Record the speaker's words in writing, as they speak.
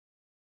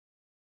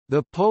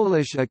The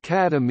Polish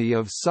Academy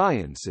of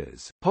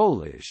Sciences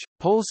Polish,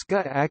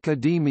 Polska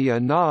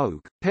Akademia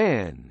Nauk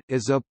 (PAN)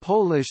 is a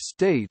Polish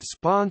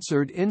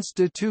state-sponsored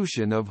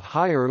institution of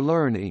higher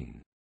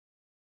learning.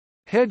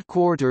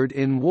 Headquartered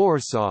in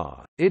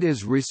Warsaw, it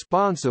is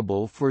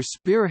responsible for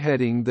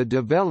spearheading the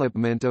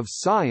development of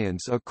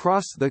science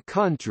across the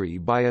country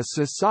by a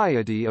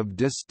society of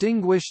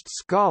distinguished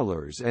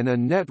scholars and a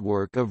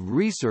network of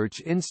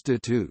research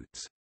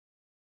institutes.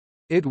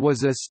 It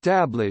was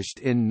established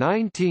in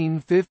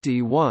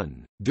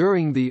 1951,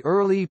 during the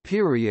early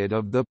period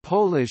of the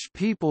Polish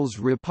People's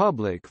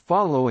Republic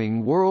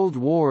following World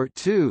War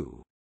II.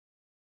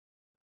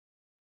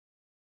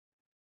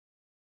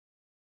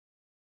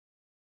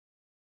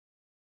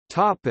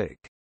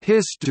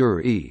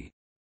 History.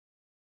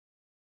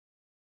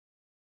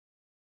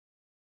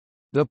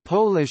 The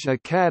Polish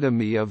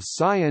Academy of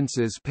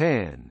Sciences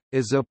PAN,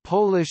 is a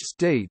Polish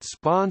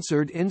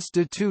state-sponsored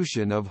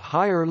institution of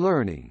higher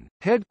learning,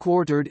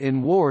 headquartered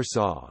in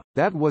Warsaw,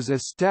 that was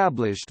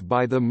established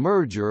by the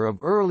merger of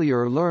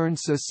earlier learned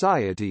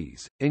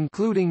societies,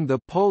 including the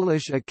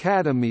Polish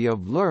Academy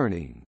of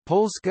Learning,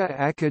 Polska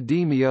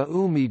Akademia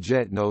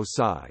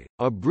Umiejętności,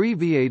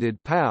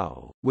 abbreviated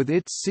PAU, with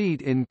its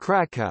seat in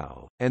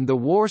Kraków, and the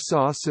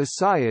Warsaw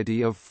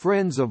Society of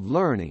Friends of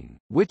Learning,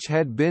 which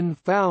had been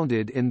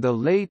founded in the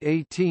late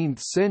 18th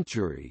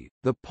century.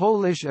 The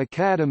Polish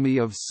Academy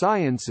of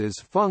Sciences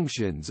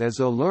functions as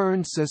a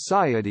learned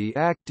society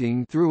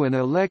acting through an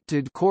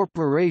elected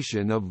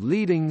corporation of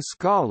leading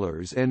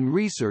scholars and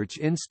research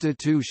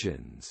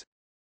institutions.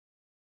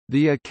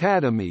 The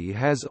Academy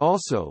has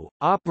also,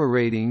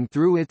 operating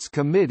through its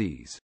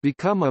committees,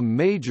 become a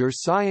major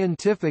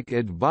scientific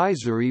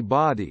advisory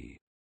body.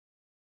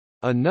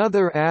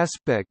 Another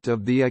aspect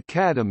of the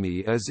Academy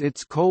is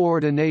its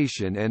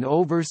coordination and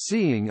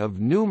overseeing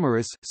of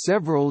numerous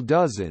several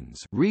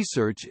dozens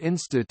research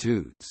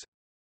institutes.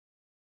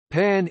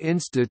 PAN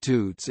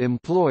institutes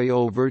employ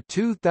over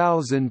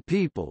 2,000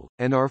 people,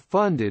 and are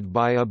funded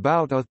by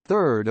about a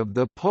third of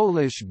the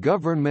Polish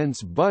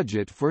government's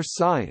budget for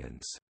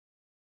science.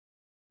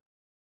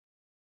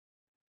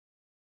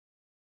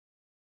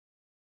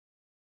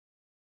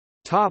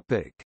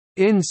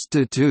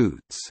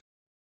 Institutes.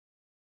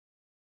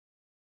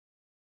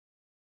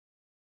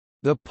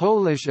 The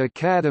Polish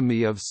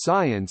Academy of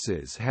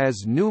Sciences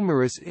has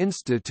numerous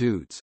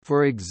institutes,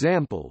 for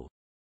example,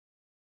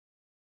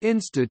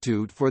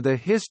 Institute for the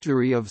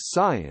History of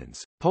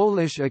Science,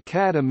 Polish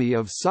Academy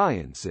of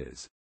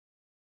Sciences,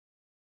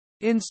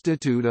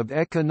 Institute of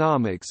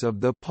Economics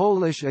of the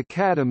Polish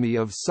Academy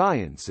of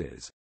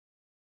Sciences,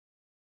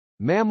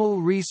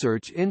 Mammal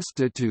Research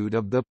Institute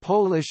of the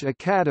Polish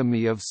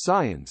Academy of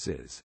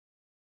Sciences,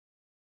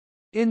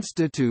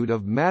 Institute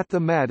of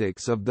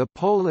Mathematics of the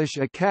Polish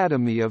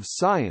Academy of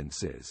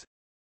Sciences,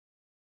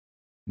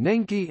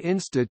 Nenki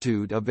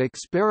Institute of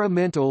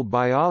Experimental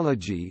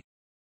Biology,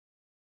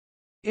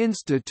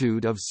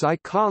 Institute of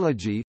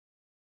Psychology,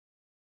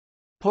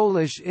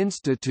 Polish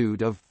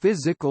Institute of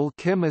Physical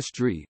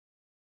Chemistry,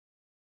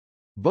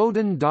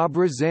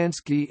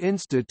 Bohdan-Dobrzański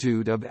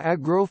Institute of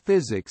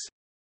Agrophysics,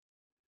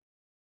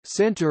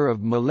 Center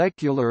of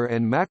Molecular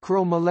and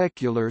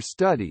Macromolecular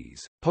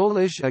Studies,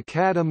 Polish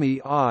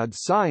Academy Odd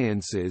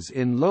Sciences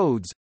in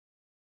Lodz,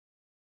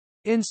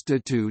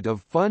 Institute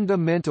of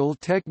Fundamental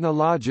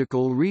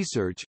Technological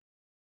Research,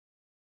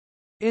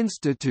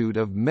 Institute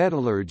of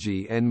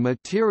Metallurgy and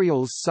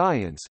Materials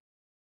Science,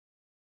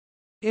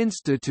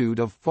 Institute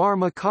of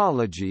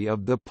Pharmacology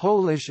of the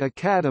Polish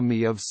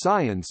Academy of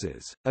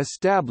Sciences,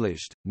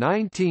 established,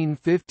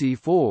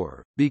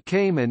 1954,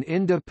 became an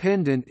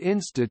independent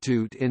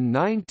institute in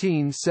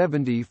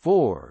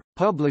 1974,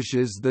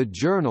 publishes the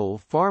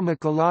journal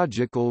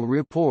Pharmacological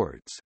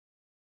Reports.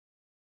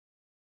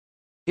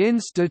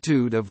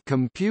 Institute of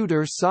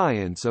Computer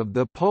Science of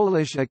the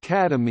Polish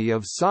Academy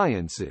of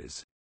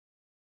Sciences,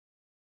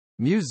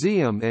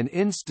 Museum and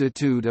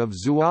Institute of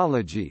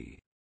Zoology.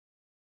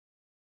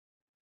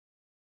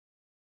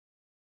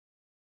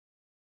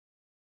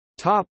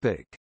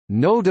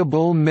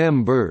 Notable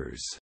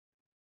members: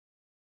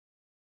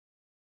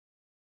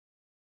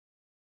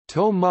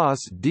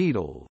 Tomasz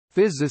Dietel,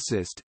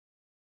 physicist;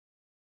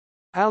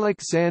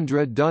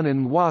 Aleksandra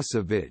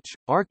Dunin-Wasowicz,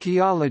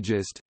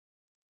 archaeologist;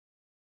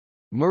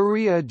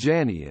 Maria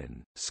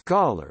Janian,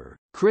 scholar,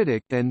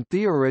 critic and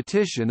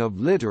theoretician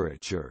of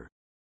literature;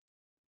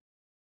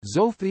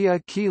 Zofia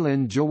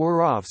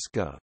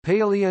Kielin-Jaworowska,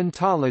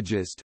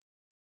 paleontologist;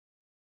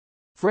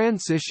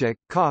 Franciszek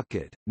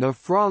Kokot,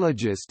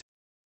 nephrologist;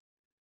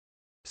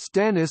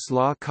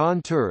 Stanislaw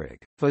Konturek,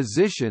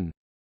 physician;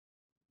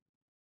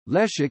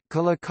 Leszek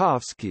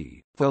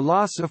Kolakowski,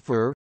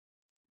 philosopher;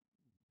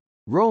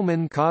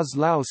 Roman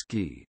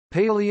Kozlowski,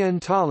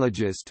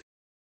 paleontologist;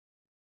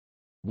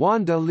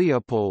 Wanda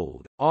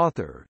Leopold,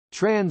 author,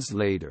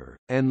 translator,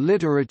 and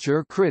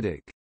literature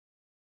critic;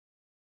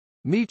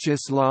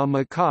 Mieczysław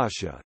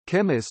Makasza,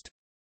 chemist;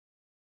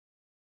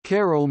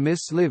 Karol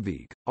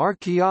Mysliwik,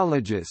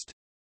 archaeologist;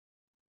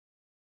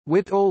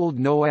 Witold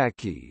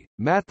Nowacki,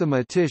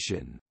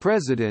 mathematician,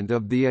 President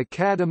of the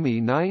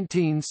Academy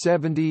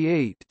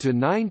 1978 to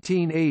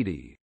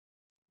 1980.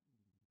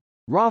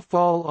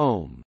 Rafal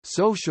Ohm,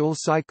 social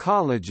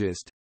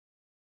psychologist.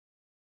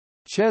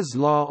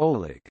 Czeslaw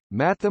Olich,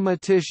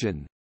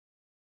 mathematician.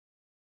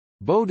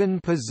 Bohdan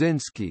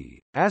Pazinski,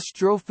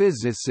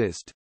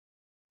 astrophysicist.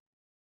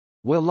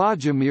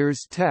 Władimir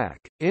Stak,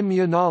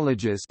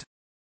 immunologist.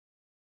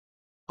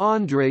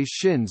 Andrzej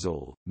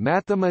Schinzel,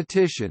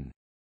 mathematician.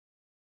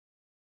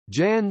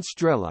 Jan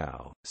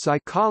Strelau,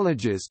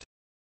 psychologist.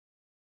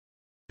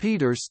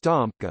 Peter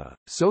Stomka,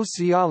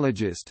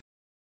 sociologist.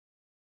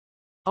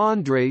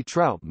 Andrei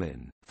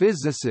Trautmann,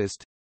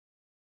 physicist.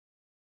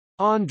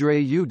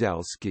 Andrei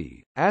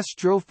Udalski,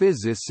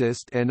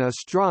 astrophysicist and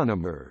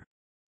astronomer.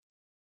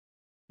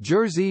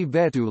 Jerzy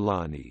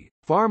Vetulani,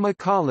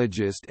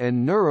 pharmacologist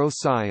and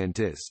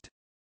neuroscientist.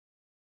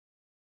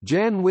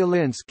 Jan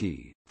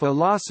Wilinski,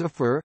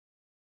 philosopher.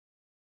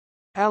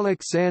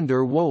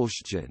 Alexander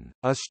Wolszczyn,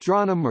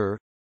 astronomer.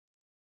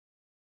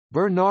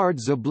 Bernard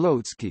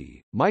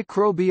Zablotsky,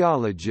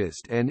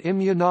 microbiologist and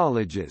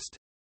immunologist.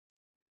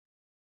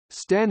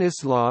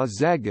 Stanislaw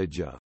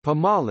Zagaja,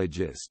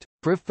 pomologist,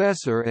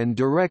 professor and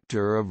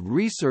director of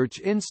Research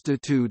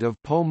Institute of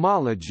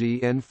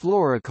Pomology and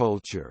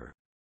Floriculture.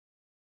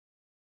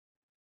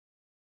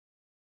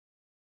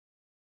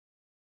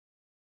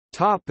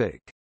 Topic: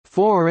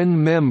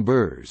 Foreign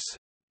members.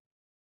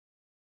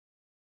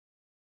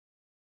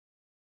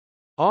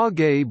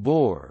 August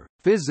Bohr,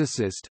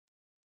 physicist.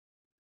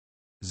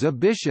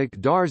 Zbyszek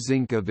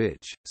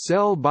Darzynkowicz,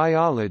 cell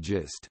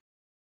biologist.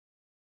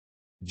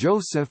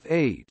 Joseph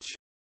H.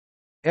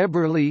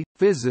 Eberly,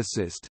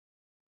 physicist.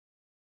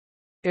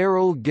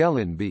 Errol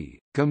Gellenby,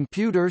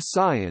 computer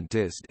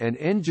scientist and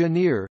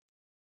engineer.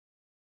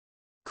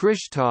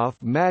 Krzysztof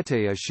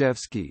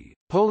Matejaszewski,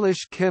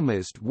 Polish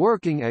chemist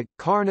working at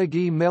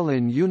Carnegie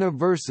Mellon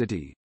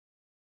University.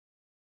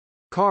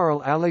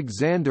 Karl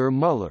Alexander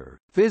Muller,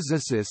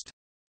 physicist.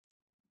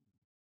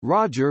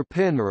 Roger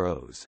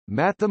Penrose,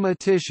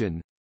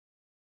 mathematician.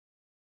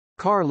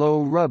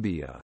 Carlo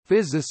Rubbia,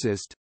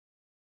 physicist.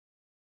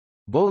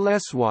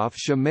 Bolesław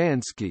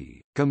Szymanski,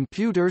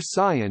 computer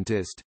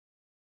scientist.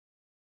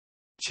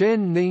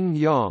 Chen-Ning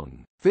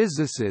Yang,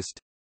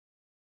 physicist.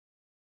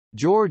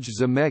 George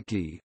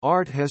Zemecki,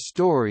 art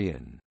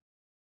historian.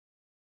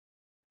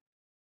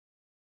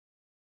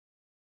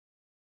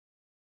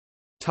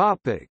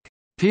 Topic: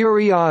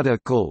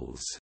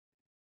 Periodicals.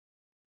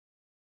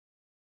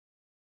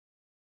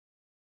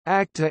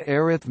 Acta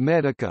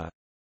Arithmetica,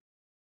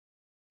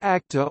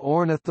 Acta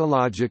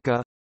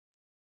Ornithologica,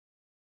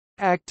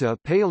 Acta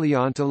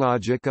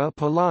Paleontologica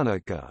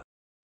Polonica,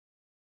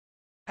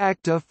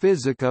 Acta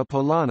Physica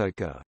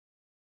Polonica,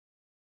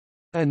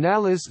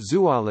 Annales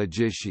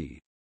Zoologici,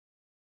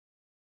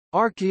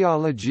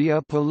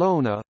 Archaeologia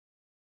Polona,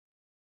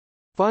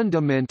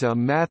 Fundamenta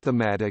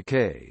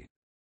Mathematicae.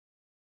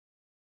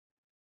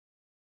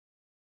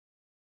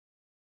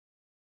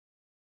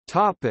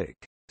 Topic: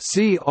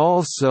 See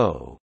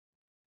also.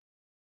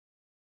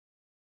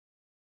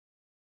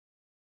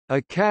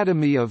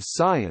 Academy of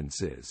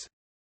Sciences,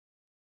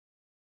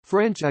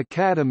 French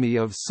Academy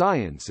of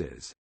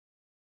Sciences,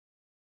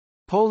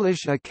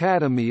 Polish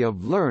Academy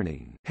of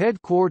Learning,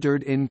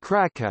 headquartered in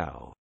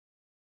Krakow,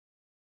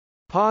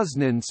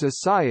 Poznan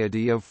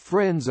Society of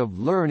Friends of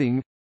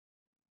Learning,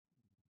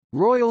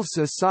 Royal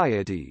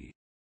Society,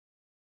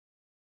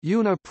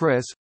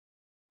 Unipress,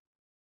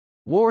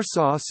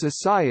 Warsaw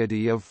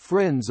Society of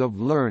Friends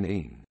of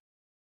Learning.